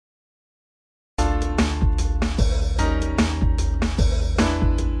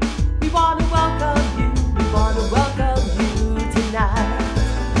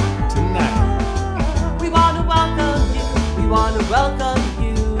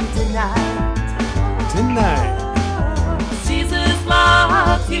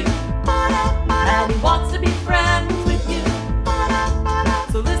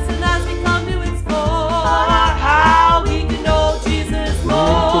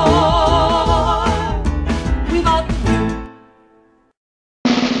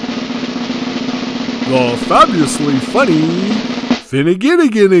the fabulously funny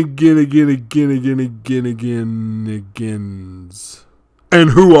Finneginagins. And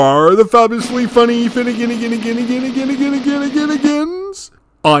who are the fabulously funny Finneginagins?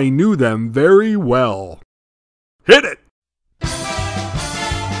 I knew them very well. Hit it!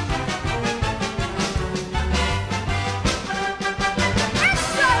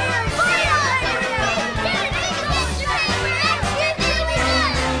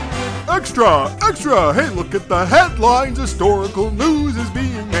 Extra! Extra! Hey, look at the headlines. Historical news is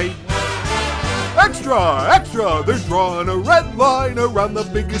being made. Extra! Extra! They're drawing a red line around the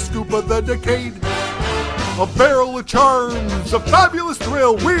biggest scoop of the decade. A barrel of charms, a fabulous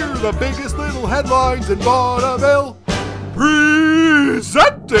thrill. We're the biggest little headlines in vaudeville.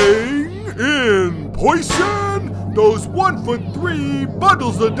 Presenting in poison those 1-foot-3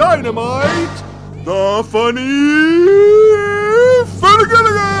 bundles of dynamite. The funny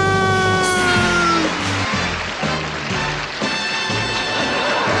Finneginagins!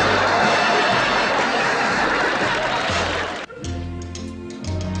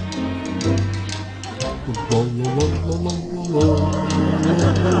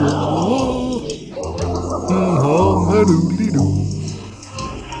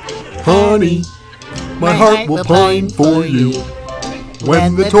 Honey, my heart will pine for you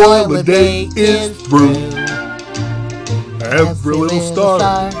when the toilet day is through. Every little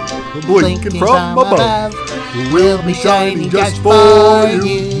star blinking from above will be shining just for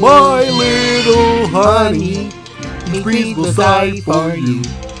you, my little honey. The breeze will sigh for you.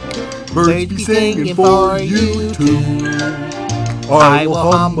 Birds be singing for you too. I will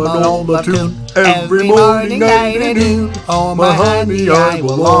hum an old tune every morning, night and noon. Oh my honey, I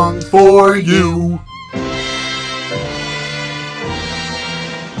will long for you.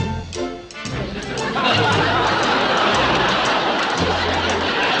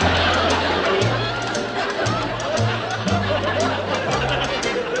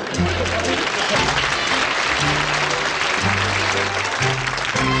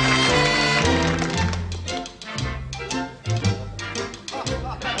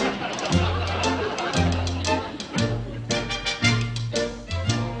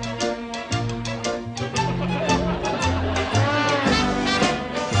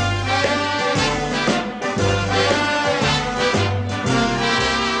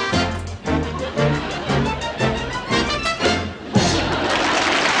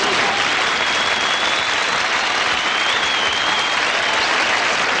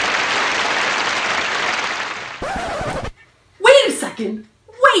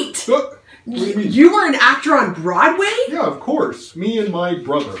 Wait! You were an actor on Broadway? Yeah, of course. Me and my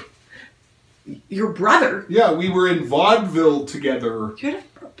brother. Your brother? Yeah, we were in vaudeville together. You had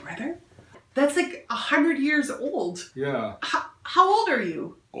a brother? That's like 100 years old. Yeah. How old are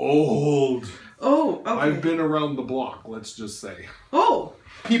you? Old. Oh, okay. I've been around the block, let's just say. Oh.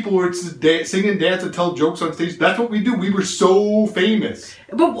 People were sing and dance and tell jokes on stage. That's what we do. We were so famous.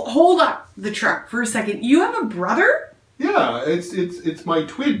 But hold up the truck for a second. You have a brother? Yeah, it's my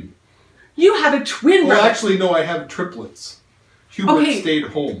twin. You have a twin brother? Well, actually, no, I have triplets. Hubert stayed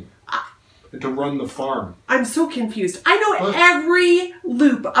home to run the farm. I'm so confused. I know every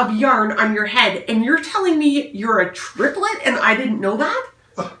loop of yarn on your head, and you're telling me you're a triplet and I didn't know that?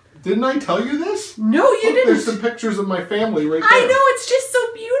 Didn't I tell you this? No, you didn't. There's some pictures of my family right there. I know, it's just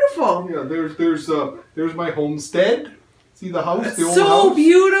so beautiful. Yeah, there's my homestead. See the house, the old house? So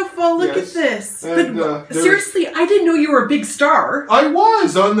beautiful. Look at this. And, but seriously, I didn't know you were a big star. I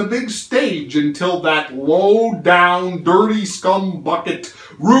was on the big stage until that low-down, dirty scum bucket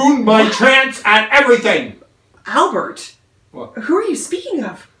ruined my chance at everything. Albert, what? Who are you speaking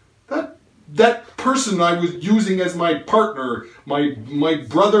of? That person I was using as my partner, my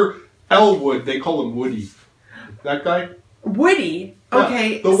brother Elwood. They call him Woody. That guy? Woody?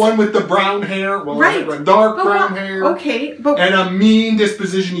 Okay. Yeah, the one with the brown hair. Well, right. Dark brown hair. Okay. But and a mean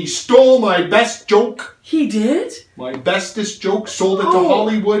disposition. He stole my best joke. He did? My bestest joke. Sold it to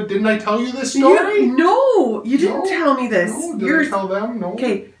Hollywood. Didn't I tell you this story? No, you didn't tell me this. No, did I tell them? No.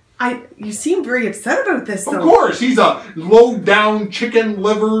 Okay. You seem very upset about this, though. Of course. He's a low-down,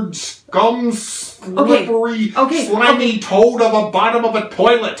 chicken-livered, scum, slippery, slimy toad of a bottom of a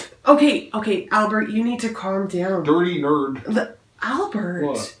toilet. Okay, Albert, you need to calm down. Dirty nerd. Albert,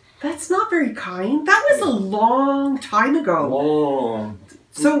 what? That's not very kind. That was a long time ago. Long.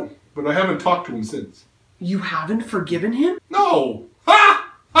 But I haven't talked to him since. You haven't forgiven him? No.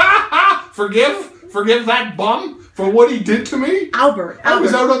 Ha! Ha! Ha! Forgive that bum for what he did to me? Albert. I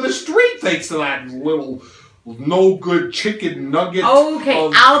was out on the street thanks to that little no good chicken nugget.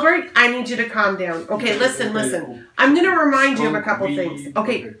 Okay, Albert, I need you to calm down. Okay, listen. I'm going to remind you of a couple things.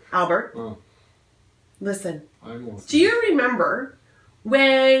 Okay, Albert. Listen. I'm listening. Do you remember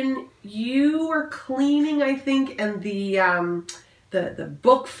when you were cleaning, I think, and the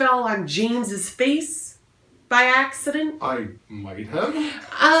book fell on James's face by accident? I might have.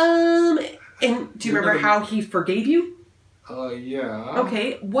 And do you remember how he forgave you? Yeah.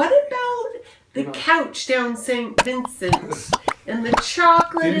 Okay, what about the couch down St. Vincent and the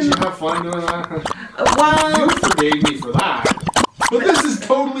chocolate? Didn't you have fun doing that? Well, You forgave me for that. But this is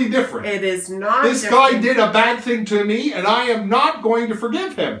totally different. it is not This different. guy did a bad thing to me, and I am not going to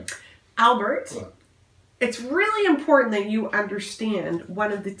forgive him. Albert, What? it's really important that you understand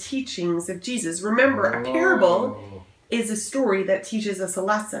one of the teachings of Jesus. Remember, a parable is a story that teaches us a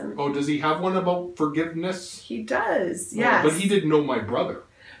lesson. Oh, does he have one about forgiveness? He does, yes. But he didn't know my brother.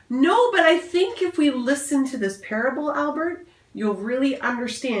 No, but I think if we listen to this parable, Albert, you'll really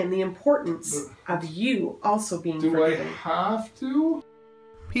understand the importance of you also being forgiven. Do I have to?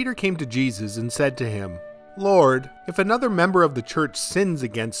 Peter came to Jesus and said to him, Lord, if another member of the church sins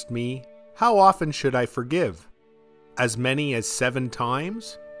against me, how often should I forgive? As many as 7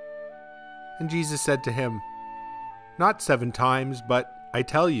 times? And Jesus said to him, Not 7 times, but I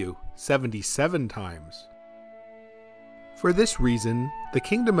tell you, 77 times. For this reason, the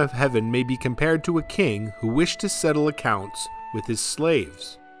kingdom of heaven may be compared to a king who wished to settle accounts with his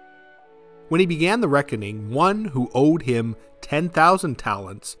slaves. When he began the reckoning, one who owed him 10,000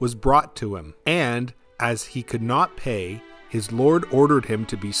 talents was brought to him, and, as he could not pay, his lord ordered him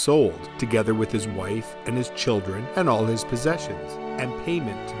to be sold, together with his wife and his children and all his possessions, and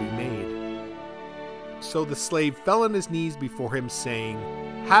payment to be made. So the slave fell on his knees before him, saying,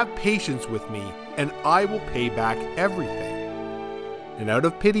 Have patience with me, and I will pay back everything. And out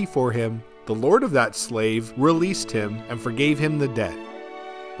of pity for him, the lord of that slave released him and forgave him the debt.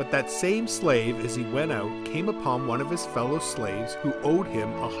 But that same slave, as he went out, came upon one of his fellow slaves who owed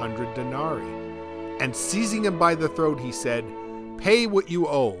him 100 denarii. And seizing him by the throat, he said, Pay what you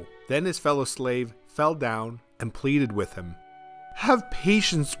owe. Then his fellow slave fell down and pleaded with him, Have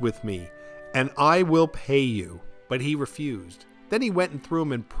patience with me, and I will pay you. But he refused. Then he went and threw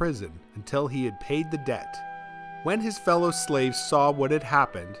him in prison until he had paid the debt. When his fellow slaves saw what had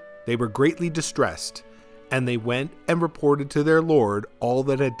happened, they were greatly distressed, and they went and reported to their lord all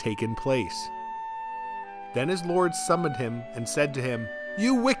that had taken place. Then his lord summoned him and said to him,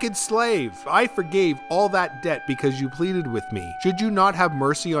 You wicked slave! I forgave all that debt because you pleaded with me. Should you not have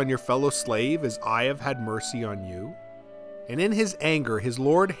mercy on your fellow slave as I have had mercy on you? And in his anger his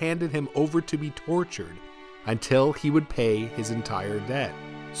lord handed him over to be tortured until he would pay his entire debt.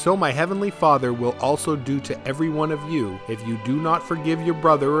 So my heavenly Father will also do to every one of you if you do not forgive your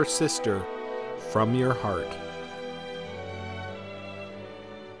brother or sister from your heart.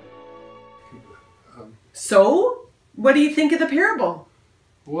 So, what do you think of the parable?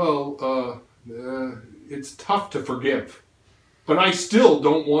 Well, it's tough to forgive. But I still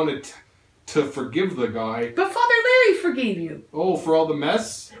don't want to forgive the guy. But Father Larry forgave you. Oh, for all the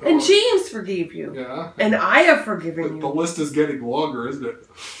mess? And James forgave you. Yeah. And I have forgiven The you. list is getting longer, isn't it?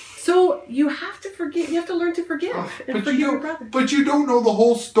 So you have to forgive. You have to learn to forgive and forgive your brother. But you don't know the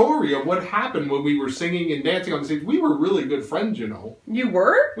whole story of what happened when we were singing and dancing on the stage. We were really good friends, you know. You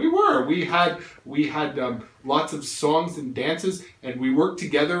were? We were. We had lots of songs and dances, and we worked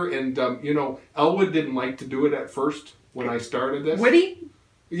together. And you know, Elwood didn't like to do it at first when I started this. Woody?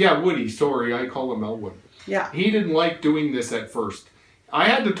 Yeah, Woody. Sorry, I call him Elwood. Yeah. He didn't like doing this at first. I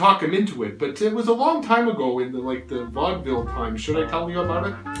had to talk him into it, but it was a long time ago in the vaudeville time. Should I tell you about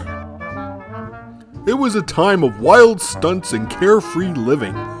it? It was a time of wild stunts and carefree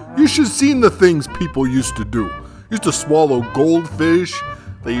living. You should have seen the things people used to do. Used to swallow goldfish.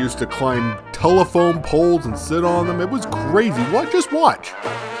 They used to climb telephone poles and sit on them. It was crazy. Just watch.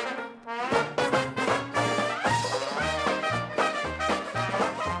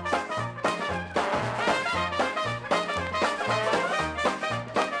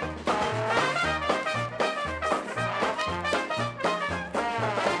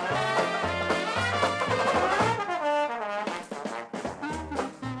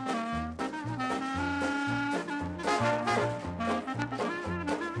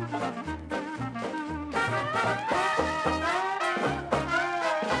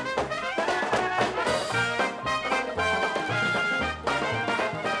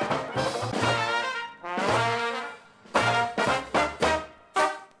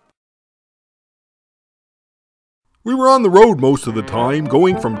 We were on the road most of the time,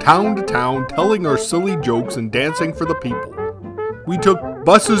 going from town to town, telling our silly jokes and dancing for the people. We took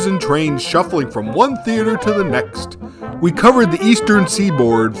buses and trains shuffling from one theater to the next. We covered the eastern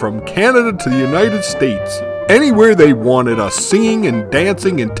seaboard from Canada to the United States. Anywhere they wanted us, singing and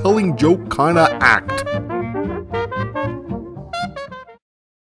dancing and telling joke kinda act.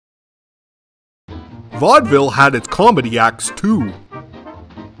 Vaudeville had its comedy acts too.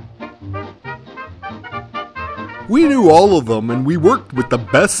 We knew all of them, and we worked with the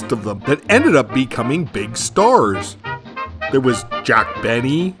best of them that ended up becoming big stars. There was Jack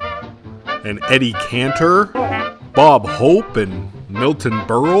Benny, and Eddie Cantor, Bob Hope and Milton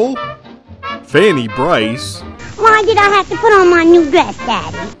Berle, Fanny Bryce. Why did I have to put on my new dress,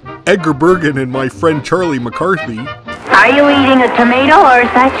 Daddy? Edgar Bergen and my friend Charlie McCarthy. Are you eating a tomato or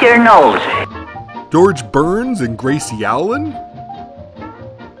is that your nose? George Burns and Gracie Allen.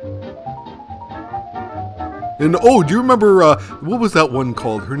 And oh, do you remember, what was that one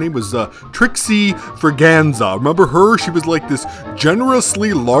called? Her name was Trixie Fraganza. Remember her? She was like this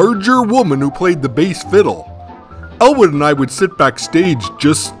generously larger woman who played the bass fiddle. Elwood and I would sit backstage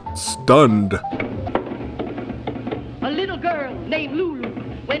just stunned. A little girl named Lulu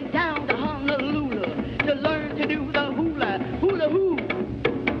went down to Honolulu to learn to do the hula hoo.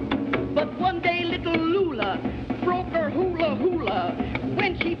 But one day little Lula broke her hula hula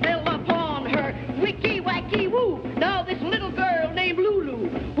when she fell upon her wicky wacky woo. Now this little girl named Lulu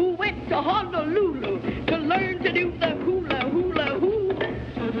who went to Honolulu to learn to do the hula hoo.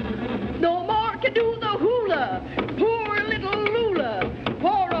 No more can do the hula. Poor little Lula,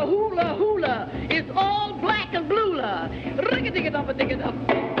 for a hula hula is all black and blue-la. Ring-a-ding-a-dum-a-ding-a-dum.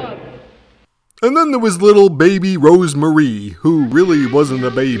 And then there was little baby Rosemary, who really wasn't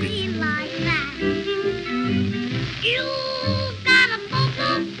a baby.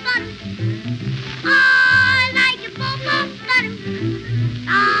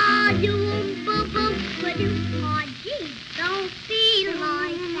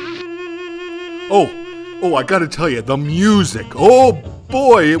 Oh, I gotta tell you, the music. Oh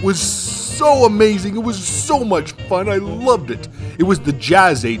boy, it was so amazing. It was so much fun. I loved it. It was the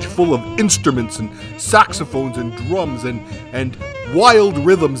jazz age, full of instruments and saxophones and drums and wild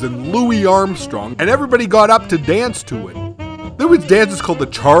rhythms and Louis Armstrong. And everybody got up to dance to it. There was dances called the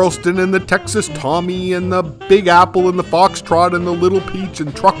Charleston and the Texas Tommy and the Big Apple and the Foxtrot and the Little Peach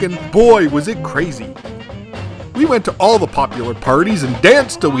and Truckin'. Boy, was it crazy. We went to all the popular parties and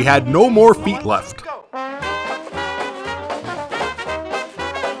danced till we had no more feet left.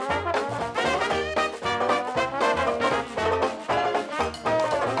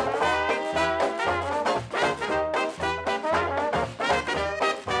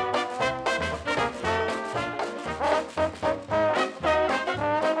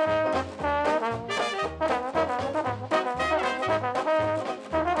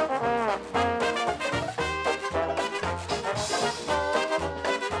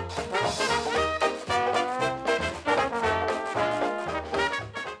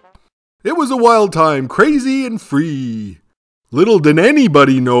 It was a wild time, crazy and free. Little did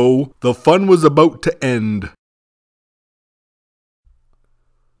anybody know, the fun was about to end.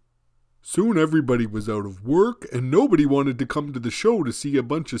 Soon everybody was out of work, and nobody wanted to come to the show to see a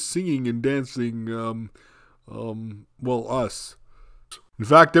bunch of singing and dancing, us. In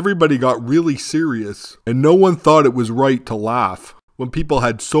fact, everybody got really serious, and no one thought it was right to laugh when people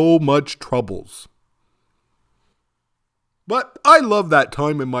had so much troubles. But I love that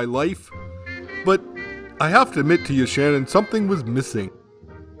time in my life. But I have to admit to you, Shannon, something was missing.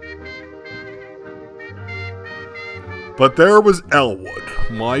 But there was Elwood,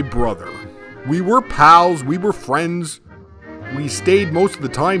 my brother. We were pals, we were friends. We stayed most of the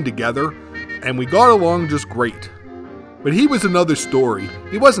time together, and we got along just great. But he was another story.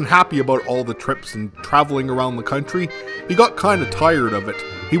 He wasn't happy about all the trips and traveling around the country. He got kind of tired of it.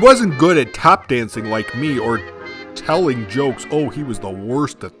 He wasn't good at tap dancing like me or telling jokes. Oh, he was the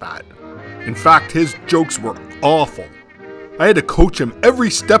worst at that. In fact, his jokes were awful. I had to coach him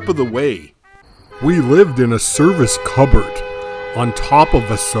every step of the way. We lived in a service cupboard on top of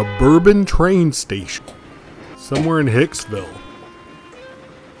a suburban train station somewhere in Hicksville.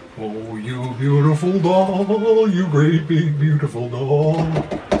 Oh, you beautiful doll, you great big beautiful doll.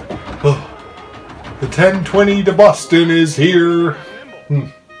 Oh, the 10:20 to Boston is here.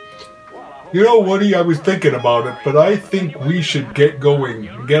 You know, Woody, I was thinking about it, but I think we should get going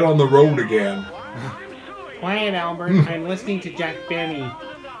and get on the road again. Quiet, Albert. I'm listening to Jack Benny.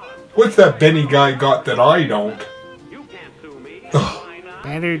 What's that Benny guy got that I don't?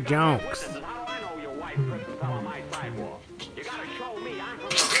 Better jokes.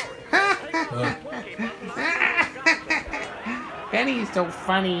 Benny's so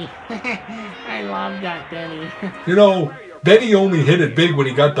funny. I love Jack Benny. You know, Benny only hit it big when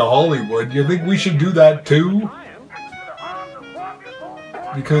he got to Hollywood. You think we should do that too?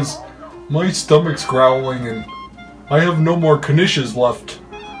 Because my stomach's growling and I have no more knishes left.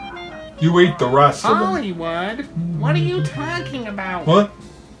 You ate the rest of them. Hollywood? What are you talking about? What?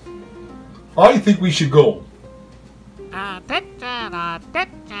 I think we should go.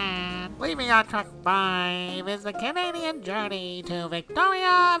 Leaving on track 5 is the Canadian journey to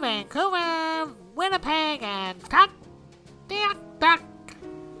Victoria, Vancouver, Winnipeg, and Tuck.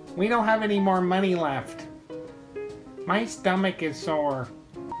 We don't have any more money left. My stomach is sore.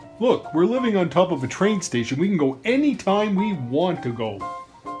 Look, we're living on top of a train station. We can go anytime we want to go.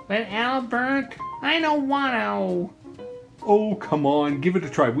 But Albert, I don't want to. Oh, come on, give it a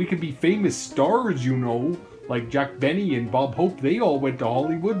try. We could be famous stars, you know. Like Jack Benny and Bob Hope, they all went to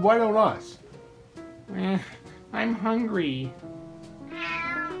Hollywood. Why don't us? I'm hungry.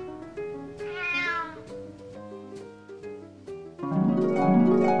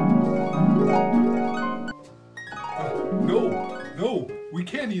 No, we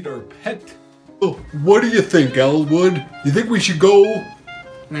can't eat our pet. Oh, what do you think, Elwood? You think we should go?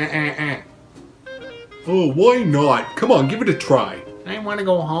 Oh, why not? Come on, give it a try. I want to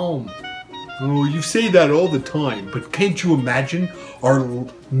go home. Oh, you say that all the time, but can't you imagine our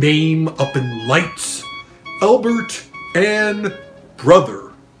name up in lights? Albert and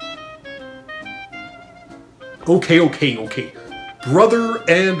Brother. Okay. Brother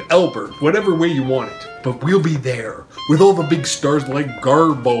and Albert, whatever way you want it. But we'll be there with all the big stars like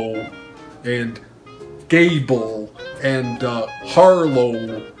Garbo and Gable and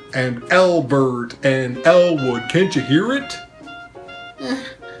Harlow and Albert and Elwood. Can't you hear it?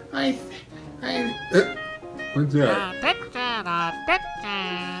 What's that?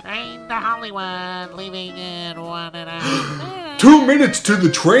 Train to Hollywood, leaving in 1.5 minutes. 2 minutes to the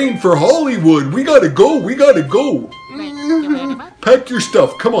train for Hollywood. We gotta go. Pack your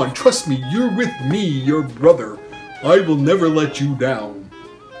stuff. Come on, trust me. You're with me, your brother. I will never let you down.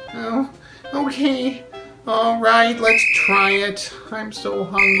 Oh, okay. All right, let's try it. I'm so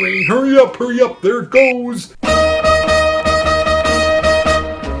hungry. Hurry up. There it goes.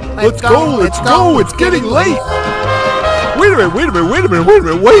 Let's go. It's getting late. Wait a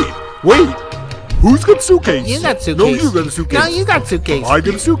minute. Wait. Who's got suitcase? You got suitcase. No, you got a suitcase. No, you got suitcase. I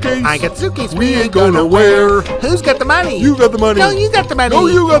got a suitcase. I got suitcase. We ain't going nowhere. Who's got the money? You got the money. No, you got the money. No,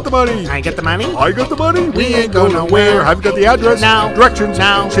 you got the money. I got the money. I got the money. We ain't going nowhere. Have you got the address? No. Directions?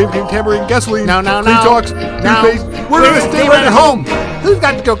 No. Shaving cream, tambourine, gasoline. No. Clean talks. No. Toothpaste. We're gonna stay right at home. Who's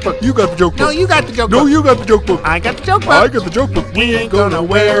got the joke book? You got the joke book. No, you got the joke No, book. you got the joke book. I got the joke book. I got the joke book. We ain't going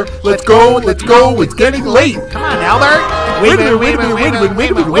nowhere. Let's go. It's getting late. Come on, Albert. Wait a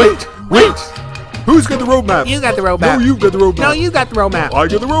minute. Wait. Who's got the road map? You got the road map. No, you got the road map. No, you got the road map. I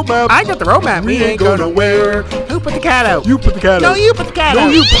got the road map. I got the road map. We ain't going nowhere. Who put the cat out? You put the cat out. No, you put the cat No,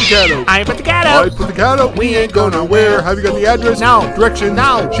 out. you put the cat out. I put the cat out. I put the cat out. We ain't going nowhere. Have you got the address? No. Directions?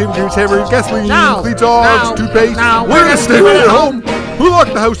 No. Shaving cream, tambourine, gasoline, No. clean talks, No. toothpaste. No. We're gonna stay right at home. Who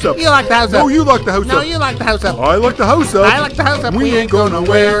locked the house up? You locked the house up. No, you locked the house No, up. you locked the house up. I locked the house up. I locked the house up. We ain't going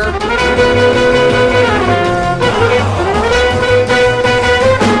nowhere.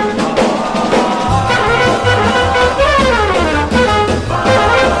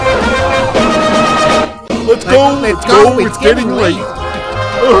 Let's go. It's getting late.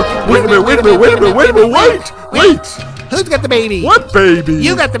 Wait a minute. Wait. Who's got the baby? What baby?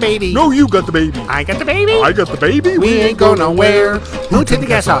 You got the baby. No, you got the baby. I got the baby. I got the baby. We ain't going nowhere. Who turned the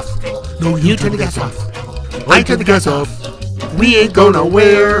gas off? No, You turned the gas off. I turned the gas off. We ain't going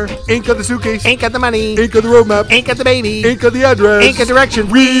nowhere. Ain't got the suitcase. Ain't got the money. Ain't got the road map. Ain't got the baby. Ain't got the address. Ain't got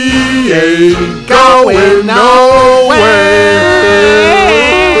directions. We ain't going nowhere.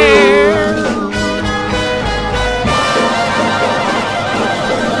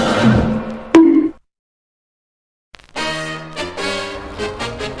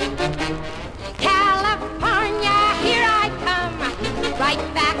 California, here I come, right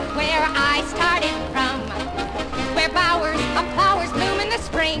back where I started from, where bowers of flowers bloom in the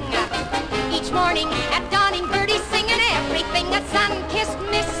spring. Each morning at dawning, birdies singing everything. A sun-kissed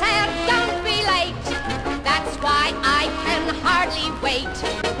miss said, don't be late. That's why I can hardly wait.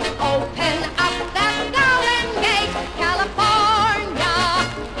 Open up that golden gate, California,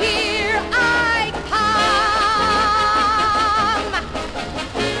 here I come.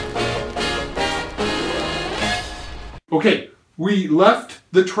 Okay, we left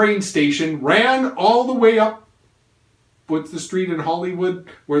the train station, ran all the way up. What's the street in Hollywood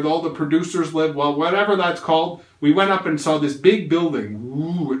where all the producers live? Well, whatever that's called. We went up and saw this big building.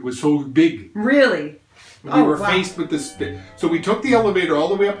 Ooh, it was so big. Really? We were faced with this. So we took the elevator all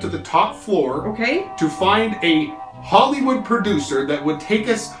the way up to the top floor. Okay. To find a Hollywood producer that would take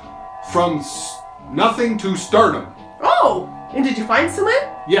us from nothing to stardom. Oh, and did you find someone?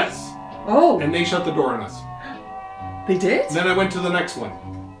 Yes. Oh. And they shut the door on us. They did? Then I went to the next one.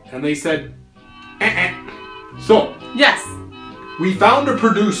 And they said, So. Yes. we found a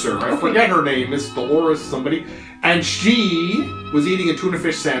producer. I forget her name, Miss Dolores somebody. And she was eating a tuna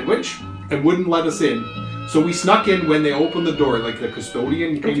fish sandwich and wouldn't let us in. So we snuck in when they opened the door, like the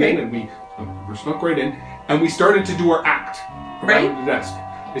custodian came in, and we snuck right in. And we started to do our act around the desk.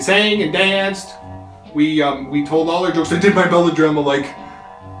 They sang and danced. We told all our jokes. I did my melodrama like,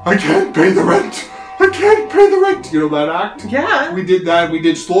 I can't pay the rent. I can't pay the rent. You know that act? Yeah. We did that. We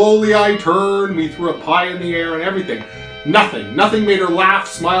did Slowly I Turn. We threw a pie in the air and everything. Nothing made her laugh,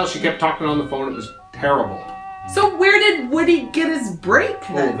 smile. She kept talking on the phone. It was terrible. So where did Woody get his break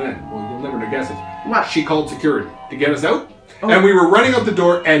then? Well, you'll never guess it. What? She called security to get us out. Oh. And we were running out the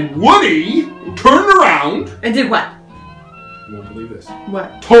door, and Woody turned around. And did what? You won't believe this.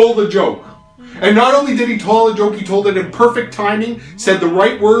 What? Told a joke. And not only did he tell a joke, he told it in perfect timing, said the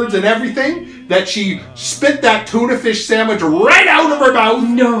right words and everything, that she spit that tuna fish sandwich right out of her mouth.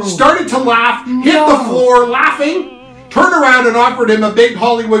 No. Started to laugh, hit the floor laughing, turned around and offered him a big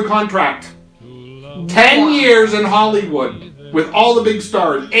Hollywood contract. 10 years in Hollywood with all the big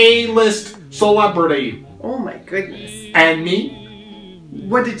stars, A-list celebrity. Oh my goodness. And me?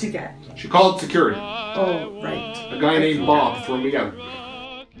 What did you get? She called security. Oh, right. A guy named Bob threw me out.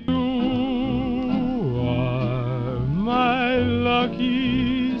 You are my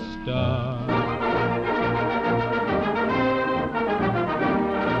lucky star.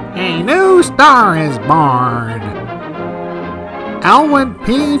 A new star is born. Elwood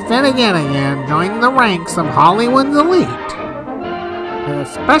P. Finneginagins joined the ranks of Hollywood's elite. With a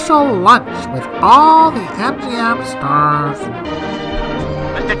special lunch with all the MGM stars.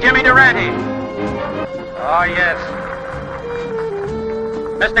 Mr. Jimmy Durante. Oh, yes.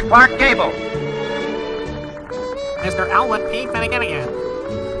 Mr. Clark Gable. Mr. Elwood P.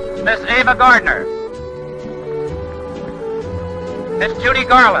 Finneginagins. Miss Ava Gardner. Miss Judy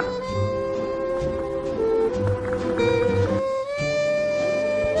Garland.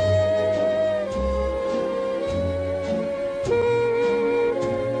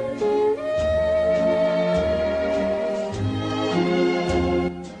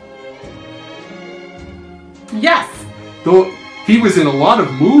 Yes. Though he was in a lot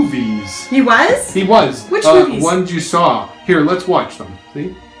of movies. He was? He was. Which movies? Ones you saw. Here, let's watch them.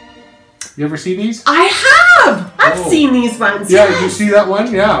 See? You ever see these? I have! I've seen these ones. Yeah, yes. you see that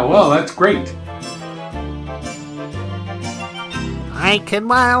one? Yeah, well, that's great. I can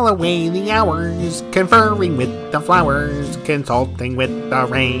while away the hours, conferring with the flowers, consulting with the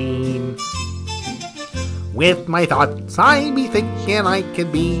rain. With my thoughts I be thinking I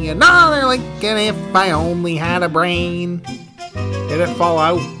could be another Lincoln if I only had a brain. Did it fall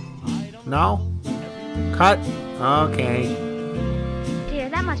out? No? Cut? Okay. Dear,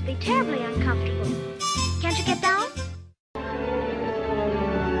 that must be terribly uncomfortable. Can't you get down?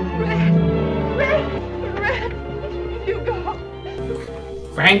 Red, you go.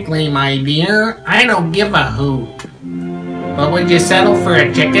 Frankly, my dear, I don't give a hoot. But would you settle for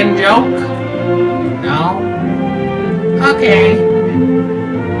a chicken joke? No? Okay.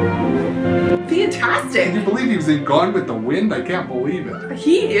 Fantastic. Can you believe he was in Gone with the Wind? I can't believe it.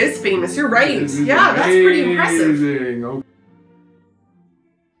 He is famous. You're right. This is Yeah, that's pretty impressive. amazing. Okay.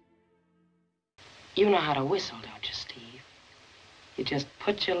 You know how to whistle, don't you, Steve? You just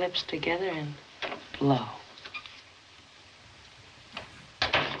put your lips together and blow.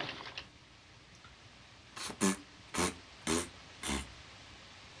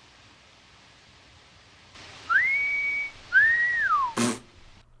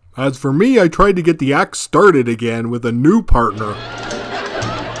 As for me, I tried to get the act started again with a new partner.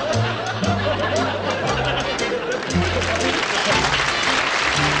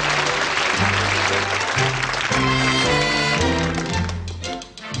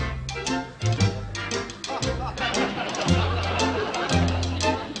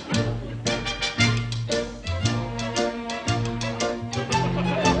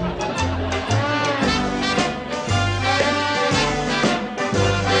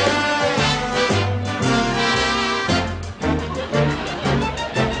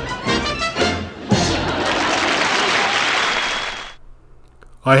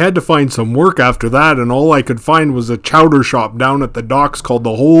 I had to find some work after that, and all I could find was a chowder shop down at the docks called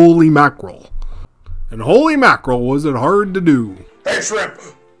the Holy Mackerel. And holy mackerel, was it hard to do. Hey, Shrimp!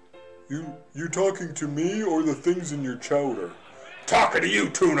 You talking to me or the things in your chowder? Talking to you,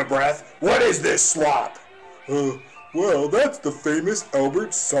 Tuna Breath. What is this slop? Well, that's the famous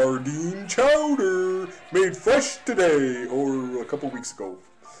Albert Sardine Chowder, made fresh today, or a couple weeks ago.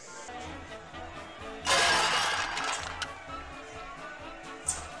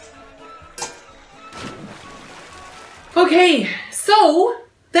 Okay, so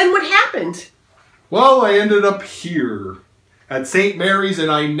then what happened? Well, I ended up here. at St. Mary's, and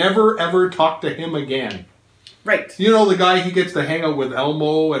I never ever talked to him again. Right. You know the guy he gets to hang out with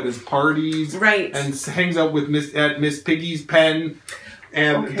Elmo at his parties, right? And hangs out with Miss Piggy's pen,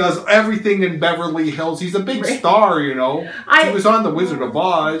 and does everything in Beverly Hills. He's a big star, you know. He was on The Wizard of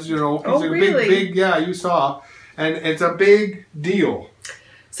Oz, you know. He's a big, yeah, you saw, and it's a big deal.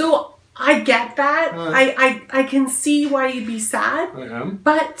 So I get that. I can see why you'd be sad. I am.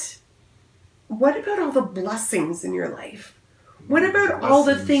 But what about all the blessings in your life? What about all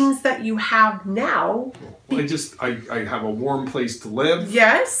the things that you have now? I have a warm place to live.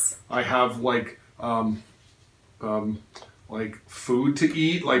 Yes. I have like food to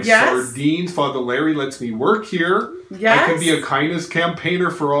eat, like sardines. Father Larry lets me work here. Yes. I can be a kindness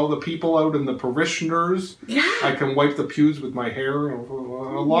campaigner for all the people out in the parishioners. Yeah. I can wipe the pews with my hair.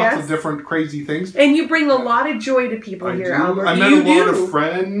 Lots of different crazy things. And you bring a lot of joy to people here, Albert. I met a lot of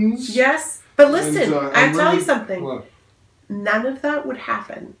friends. Yes. But listen, I'll tell you something. What? None of that would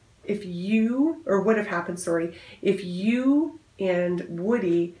happen if you, or would have happened, sorry, if you and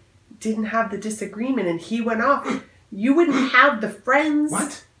Woody didn't have the disagreement and he went off. You wouldn't have the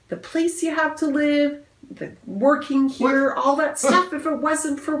friends, the place you have to live, the working here, all that stuff if it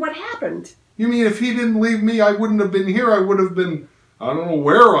wasn't for what happened. You mean if he didn't leave me, I wouldn't have been here. I would have been, I don't know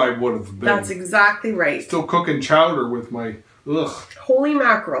where I would have been. That's exactly right. Still cooking chowder with my, Holy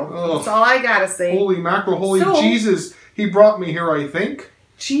mackerel. That's all I gotta say. Holy mackerel, holy Jesus. He brought me here, I think.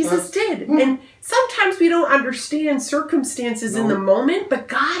 Jesus did. And sometimes we don't understand circumstances in the moment, but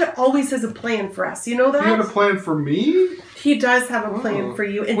God always has a plan for us. You know that? He had a plan for me? He does have a plan for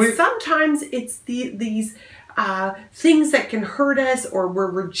you. And sometimes it's these things that can hurt us, or we're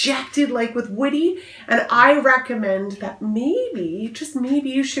rejected, like with Woody. And I recommend that maybe, just maybe,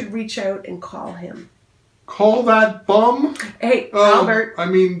 you should reach out and call him. Call that bum? Hey, Albert. I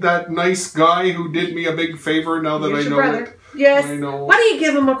mean, that nice guy who did me a big favor now that I know it. Yes. I know. Why don't you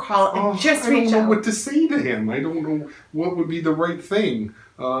give him a call and just reach out? I don't know what to say to him. I don't know what would be the right thing.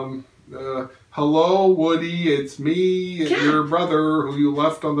 Hello, Woody. It's me, your brother, who you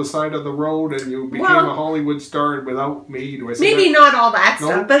left on the side of the road, and you became a Hollywood star without me. Do I say maybe that? Not all that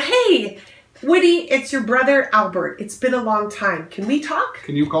stuff, but hey, Woody, it's your brother, Albert. It's been a long time. Can we talk?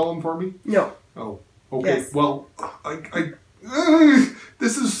 Can you call him for me? No. Oh. Okay, yes. Well,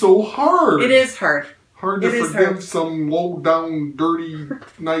 this is so hard. It is hard. Hard to forgive some low-down, dirty,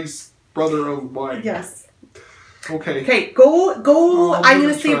 nice brother of mine. Yes. Okay. Okay, go. I'm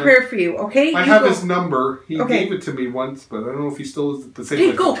going to say a prayer for you, okay? I have his number. He gave it to me once, but I don't know if he still is the same.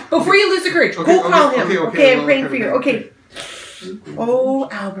 Hey, go. Before you lose the courage, go call him. Okay, I'm praying for you. Okay. Oh,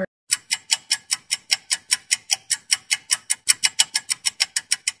 Albert.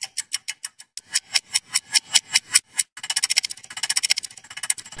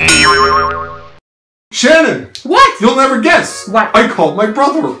 Shannon! What? You'll never guess. What? I called my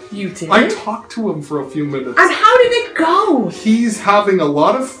brother. You did? I talked to him for a few minutes. And how did it go? He's having a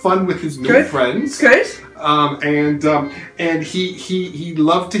lot of fun with his new friends. Good. And he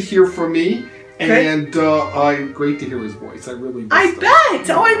loved to hear from me. And great to hear his voice. I really I bet.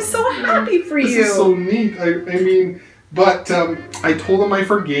 Oh, I'm so happy for you. This is so neat. I mean, but I told him I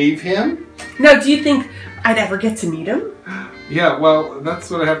forgave him. Now, do you think I'd ever get to meet him? Yeah, well,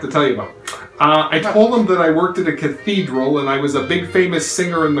 that's what I have to tell you about. I told him that I worked at a cathedral and I was a big famous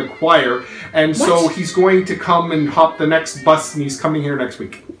singer in the choir, and so he's going to come and hop the next bus, and he's coming here next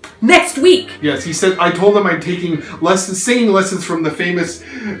week. Next week? Yes, he said, I told him I'm taking singing lessons from the famous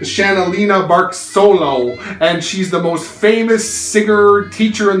Shannalina Barksolo, and she's the most famous singer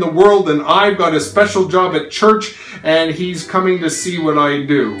teacher in the world, and I've got a special job at church, and he's coming to see what I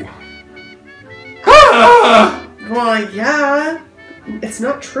do. Well, yeah. It's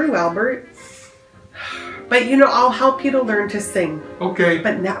not true, Albert. But, you know, I'll help you to learn to sing. Okay.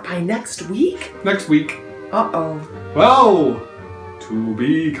 But not by next week? Next week. Uh-oh. Well, to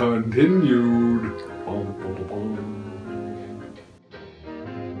be continued.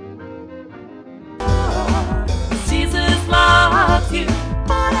 Jesus loves you,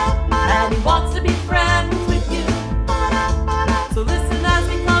 and he wants to be friends with you. So listen as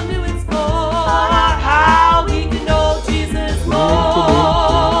we come to explore how we can know Jesus more.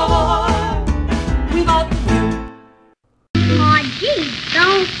 Oh, gee,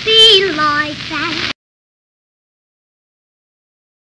 don't feel like that.